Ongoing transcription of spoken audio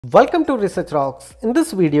Welcome to Research Rocks. In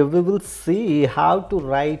this video, we will see how to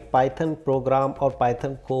write Python program or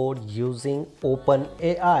Python code using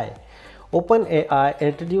OpenAI. OpenAI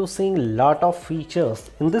introducing lot of features.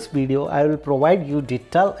 In this video, I will provide you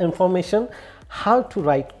detailed information how to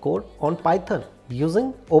write code on Python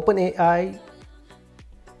using OpenAI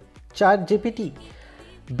ChatGPT.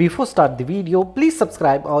 Before start the video, please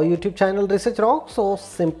subscribe our YouTube channel Research Rocks. So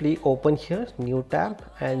simply open here new tab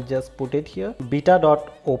and just put it here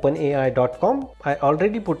beta.openai.com. I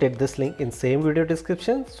already put it this link in same video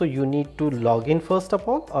description. So you need to log in first of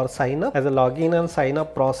all or sign up. As a login and sign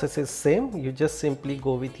up process is same. You just simply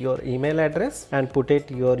go with your email address and put it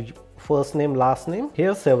your first name, last name.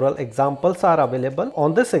 Here several examples are available.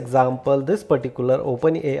 On this example, this particular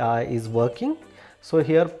OpenAI is working. So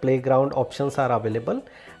here playground options are available,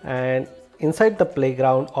 and inside the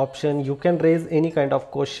playground option you can raise any kind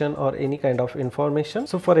of question or any kind of information.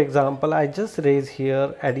 So for example, I just raise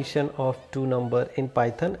here addition of two number in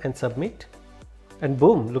Python and submit, and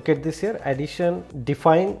boom, look at this here, addition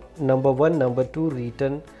define number 1 number 2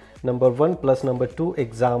 return number 1 plus number 2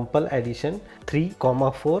 example addition 3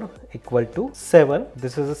 comma 4 equal to 7.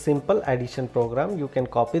 This is a simple addition program. You can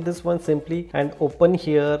copy this one simply and open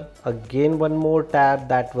here again one more tab.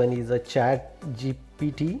 That one is a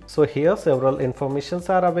ChatGPT. So here several informations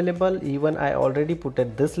are available. Even I already put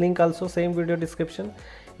it this link also, same video description.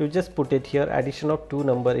 You just put it here, addition of two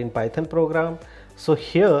number in Python program. So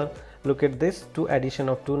here look at this, two addition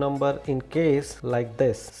of two number in case like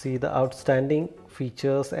this. See the outstanding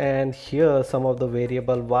features, and here some of the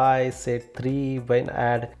variable y set 3 when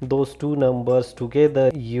add those two numbers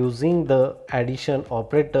together using the addition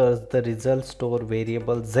operators, the result store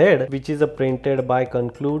variable z, which is printed by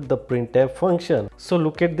conclude the printf function. So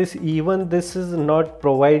look at this, even this is not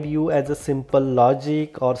provide you as a simple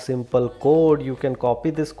logic or simple code. You can copy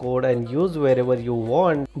this code and use wherever you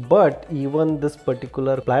want, but even this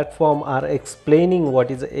particular platform are explaining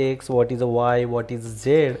what is a x, what is a y, what is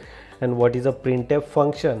z, and what is a printf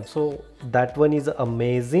function. So that one is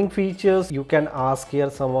amazing features. You can ask here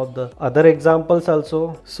some of the other examples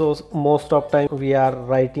also. So most of time we are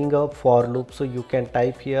writing a for loop, so you can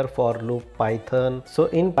type here for loop Python. So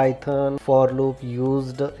in Python for loop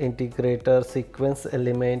used integrator sequence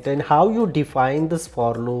element, and how you define this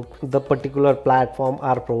for loop, the particular platform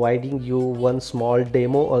are providing you one small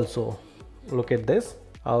demo also. Look at this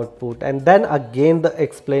output, and then again the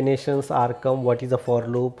explanations are come, what is a for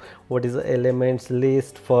loop, what is the elements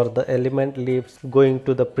list, for the element list going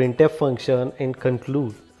to the printf function and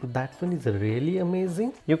conclude. That one is really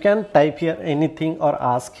amazing. You can type here anything or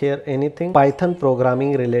ask here anything Python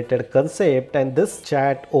programming related concept, and this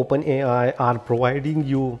chat OpenAI are providing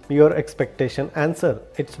you your expectation answer.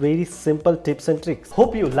 It's very simple tips and tricks.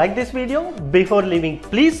 Hope you like this video. Before leaving,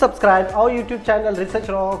 please subscribe our YouTube channel Research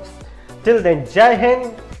Rocks. Till then, Jai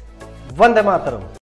Hind, Vande Mataram.